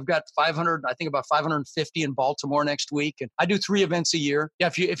there. I've got 500, I think about 550 in Baltimore next week. And I do 3 events a year.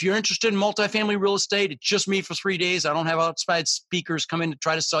 Yeah, if you're interested in multifamily real estate, it's just me for 3 days. I don't have outside speakers come in to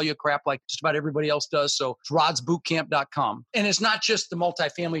try to sell you crap like just about everybody else does. So it's rodsbootcamp.com. And it's not just the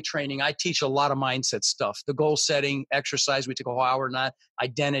multifamily training. I teach a lot of mindset stuff. The goal setting, exercise, we took a whole hour on that,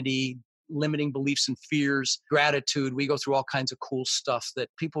 identity, limiting beliefs and fears, gratitude. We go through all kinds of cool stuff that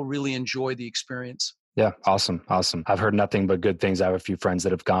people really enjoy the experience. Yeah. Awesome. Awesome. I've heard nothing but good things. I have a few friends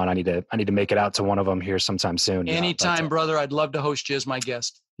that have gone. I need to make it out to one of them here sometime soon. Anytime, brother. I'd love to host you as my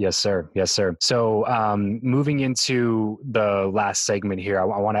guest. Yes, sir. Yes, sir. So moving into the last segment here, I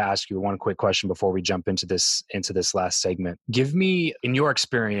want to ask you one quick question before we jump into this last segment. Give me, in your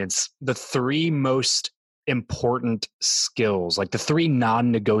experience, the three most important skills, like the three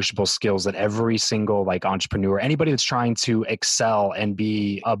non-negotiable skills that every single like entrepreneur, anybody that's trying to excel and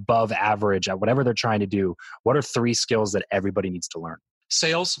be above average at whatever they're trying to do, what are three skills that everybody needs to learn?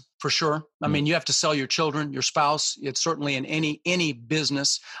 Sales, for sure. I mean, you have to sell your children, your spouse. It's certainly in any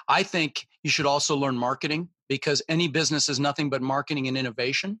business. I think you should also learn marketing, because any business is nothing but marketing and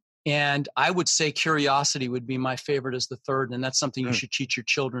innovation. And I would say curiosity would be my favorite as the third. And that's something you should teach your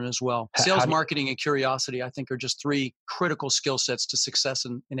children as well. Sales, marketing, and curiosity, I think, are just three critical skill sets to success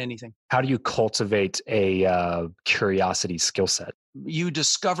in anything. How do you cultivate a curiosity skill set? You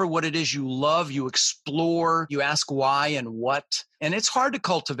discover what it is you love, you explore, you ask why and what. And it's hard to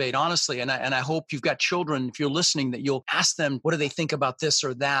cultivate, honestly. And I hope you've got children, if you're listening, that you'll ask them, what do they think about this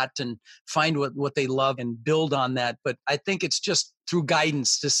or that, and find what they love and build on that. But I think it's just through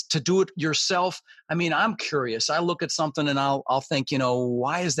guidance, just to do it yourself. I mean, I'm curious. I look at something and I'll think,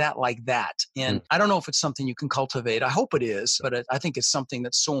 why is that like that? And I don't know if it's something you can cultivate. I hope it is, but I think it's something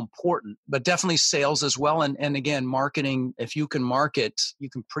that's so important. But definitely sales as well. And again, marketing, if you can market, you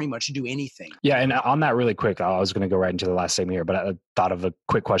can pretty much do anything. Yeah. And on that really quick, I was going to go right into the last segment here, but I thought of a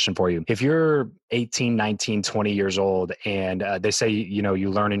quick question for you. If you're 18, 19, 20 years old and they say,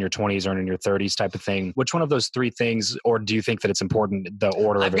 you learn in your 20s, earn in your 30s type of thing, which one of those three things, or do you think that it's important, the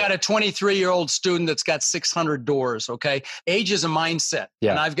order I've got a 23-year-old student that's got 600 doors, okay? Age is a mindset.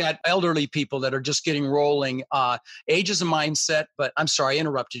 Yeah. And I've got elderly people that are just getting rolling. Age is a mindset, but I'm sorry, I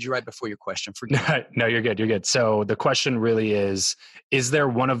interrupted you right before your question. Forgive me. No, you're good. You're good. So the question really is there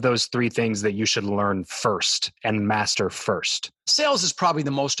one of those three things that you should learn first and master first? Sales is probably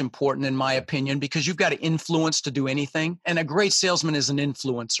the most important in my opinion, because you've got to influence to do anything. And a great salesman is an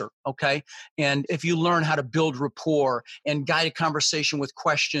influencer, okay? And if you learn how to build rapport and guide a conversation with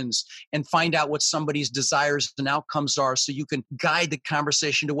questions and find out what somebody's desires and outcomes are so you can guide the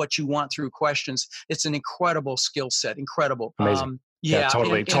conversation to what you want through questions, it's an incredible skill set. Incredible. Amazing. Yeah,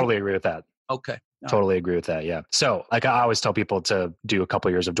 totally agree with that. Okay. Totally agree with that. Yeah. So like I always tell people to do a couple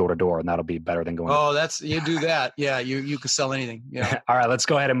of years of door to door, and that'll be better than going. Oh, you do that. Yeah. You can sell anything. Yeah. All right. Let's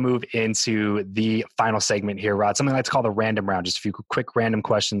go ahead and move into the final segment here, Rod. Something I like to call the random round. Just a few quick random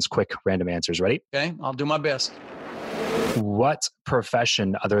questions, quick random answers. Ready? Okay. I'll do my best. What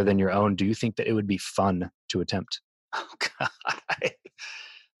profession other than your own do you think that it would be fun to attempt? Oh, God.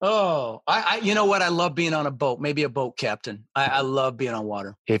 Oh, you know what? I love being on a boat, maybe a boat captain. I love being on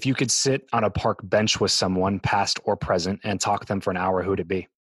water. If you could sit on a park bench with someone, past or present, and talk to them for an hour, who would it be?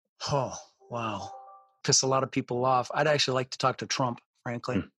 Oh, wow. Piss a lot of people off. I'd actually like to talk to Trump,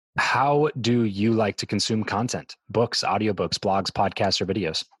 frankly. How do you like to consume content? Books, audiobooks, blogs, podcasts, or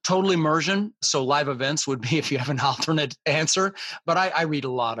videos? Total immersion. So live events would be if you have an alternate answer. But I read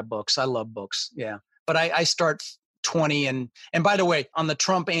a lot of books. I love books. Yeah. But I start 20 and by the way, on the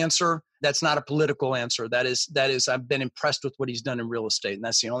Trump answer, that's not a political answer. That is I've been impressed with what he's done in real estate, and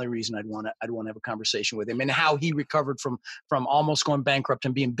that's the only reason I'd want to have a conversation with him, and how he recovered from almost going bankrupt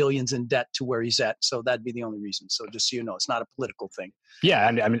and being billions in debt to where he's at. So that'd be the only reason. So just so you know, it's not a political thing. Yeah,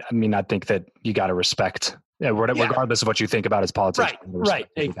 I mean, I think that you got to respect, regardless of what you think about his politics. Right.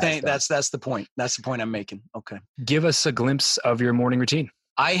 Hey, that's the point. That's the point I'm making. Okay. Give us a glimpse of your morning routine.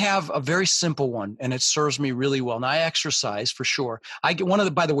 I have a very simple one, and it serves me really well. Now, I exercise for sure. I get one of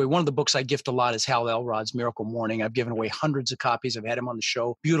the books I gift a lot is Hal Elrod's Miracle Morning. I've given away hundreds of copies. I've had him on the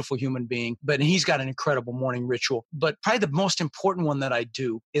show. Beautiful human being, but he's got an incredible morning ritual. But probably the most important one that I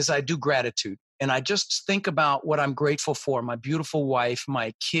do is I do gratitude. And I just think about what I'm grateful for, my beautiful wife,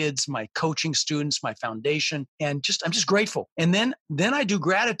 my kids, my coaching students, my foundation, and I'm just grateful. And then I do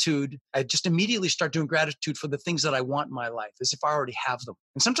gratitude. I just immediately start doing gratitude for the things that I want in my life, as if I already have them.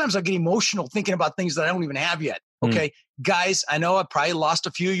 And sometimes I get emotional thinking about things that I don't even have yet. Okay, guys, I know I probably lost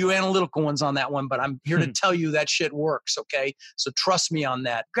a few of you analytical ones on that one, but I'm here to tell you that shit works, okay? So trust me on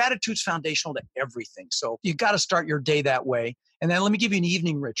that. Gratitude's foundational to everything. So you got to start your day that way. And then let me give you an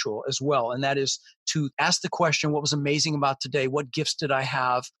evening ritual as well. And that is to ask the question, what was amazing about today? What gifts did I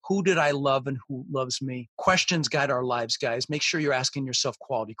have? Who did I love and who loves me? Questions guide our lives, guys. Make sure you're asking yourself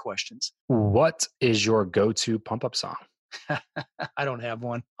quality questions. What is your go-to pump-up song? I don't have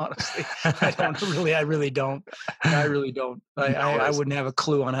one, honestly. I really don't. I really don't. I wouldn't have a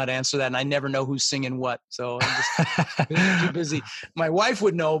clue on how to answer that. And I never know who's singing what. So I'm just too busy. My wife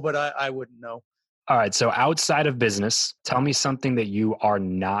would know, but I wouldn't know. All right. So outside of business, tell me something that you are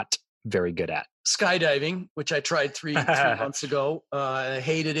not very good at. skydiving, which I tried three months ago. I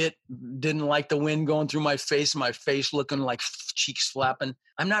hated it. Didn't like the wind going through my face looking like cheeks flapping.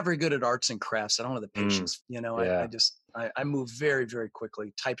 I'm not very good at arts and crafts. I don't have the patience. I move very, very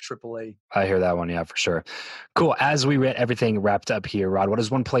quickly. Type AAA. I hear that one. Yeah, for sure. Cool. As we get everything wrapped up here, Rod, what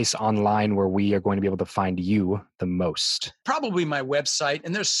is one place online where we are going to be able to find you the most? Probably my website.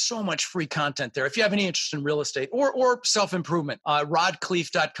 And there's so much free content there. If you have any interest in real estate or self-improvement,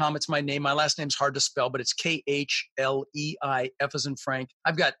 rodkhleif.com. It's my name. My last name's hard to spell, but it's Khleif as in Frank.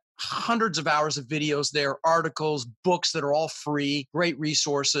 I've got hundreds of hours of videos there, articles, books that are all free, great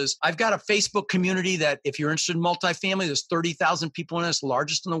resources. I've got a Facebook community that if you're interested in multifamily, there's 30,000 people in it. It's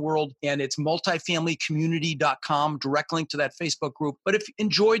largest in the world. And it's multifamilycommunity.com, direct link to that Facebook group. But if you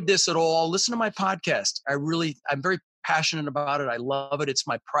enjoyed this at all, listen to my podcast. I'm very passionate about it. I love it. It's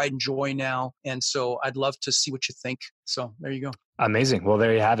my pride and joy now. And so I'd love to see what you think. So there you go. Amazing. Well,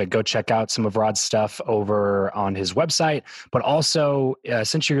 there you have it. Go check out some of Rod's stuff over on his website. But also,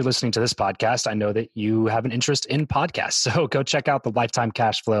 since you're listening to this podcast, I know that you have an interest in podcasts. So go check out the Lifetime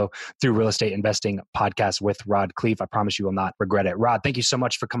Cash Flow Through Real Estate Investing podcast with Rod Khleif. I promise you will not regret it. Rod, thank you so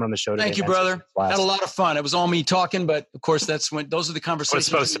much for coming on the show today. Thank you, brother. Had a lot of fun. It was all me talking, but of course, those are the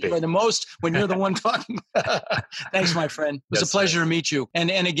conversations you enjoy the most when you're the one talking. Thanks, my friend. It was a pleasure to meet you. And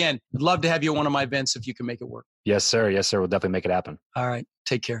again, I'd love to have you at one of my events if you can make it work. Yes, sir. Yes, sir. We'll definitely make it happen. All right.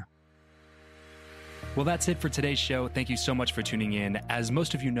 Take care. Well, that's it for today's show. Thank you so much for tuning in. As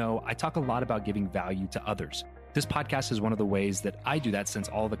most of you know, I talk a lot about giving value to others. This podcast is one of the ways that I do that, since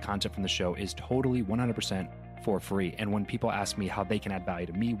all the content from the show is totally 100% for free. And when people ask me how they can add value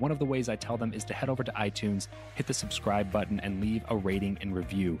to me, one of the ways I tell them is to head over to iTunes, hit the subscribe button, and leave a rating and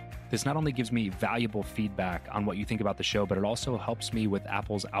review. This not only gives me valuable feedback on what you think about the show, but it also helps me with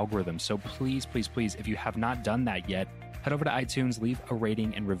Apple's algorithm. So please, please, please, if you have not done that yet, head over to iTunes, leave a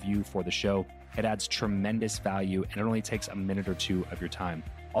rating and review for the show. It adds tremendous value, and it only takes a minute or two of your time.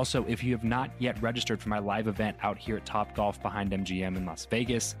 Also, if you have not yet registered for my live event out here at Top Golf behind MGM in Las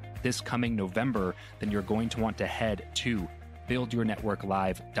Vegas this coming November, then you're going to want to head to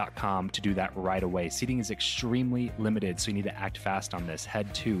buildyournetworklive.com to do that right away. Seating is extremely limited, so you need to act fast on this.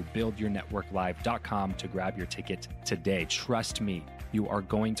 Head to buildyournetworklive.com to grab your ticket today. Trust me, you are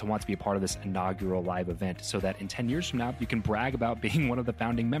going to want to be a part of this inaugural live event so that in 10 years from now, you can brag about being one of the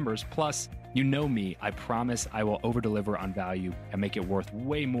founding members. Plus, you know me, I promise I will over-deliver on value and make it worth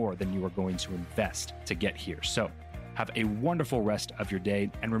way more than you are going to invest to get here. So have a wonderful rest of your day,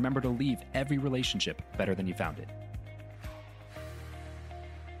 and remember to leave every relationship better than you found it.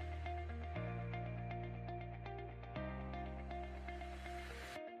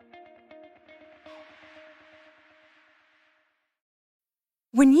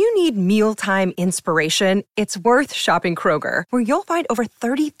 When you need mealtime inspiration, it's worth shopping Kroger, where you'll find over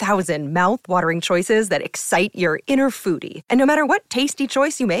 30,000 mouth-watering choices that excite your inner foodie. And no matter what tasty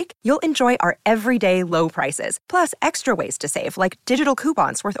choice you make, you'll enjoy our everyday low prices, plus extra ways to save, like digital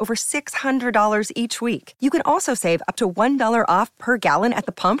coupons worth over $600 each week. You can also save up to $1 off per gallon at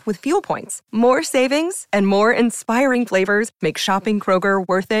the pump with fuel points. More savings and more inspiring flavors make shopping Kroger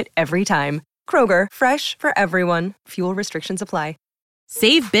worth it every time. Kroger, fresh for everyone. Fuel restrictions apply.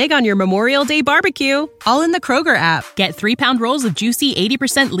 Save big on your Memorial Day barbecue, all in the Kroger app. Get 3-pound rolls of juicy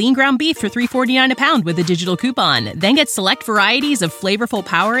 80% lean ground beef for $3.49 a pound with a digital coupon. Then get select varieties of flavorful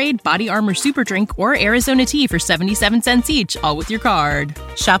Powerade, Body Armor Super Drink, or Arizona tea for 77 cents each, all with your card.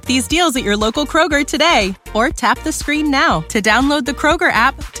 Shop these deals at your local Kroger today, or tap the screen now to download the Kroger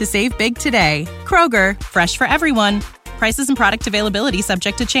app to save big today. Kroger, fresh for everyone. Prices and product availability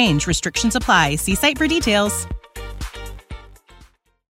subject to change. Restrictions apply. See site for details.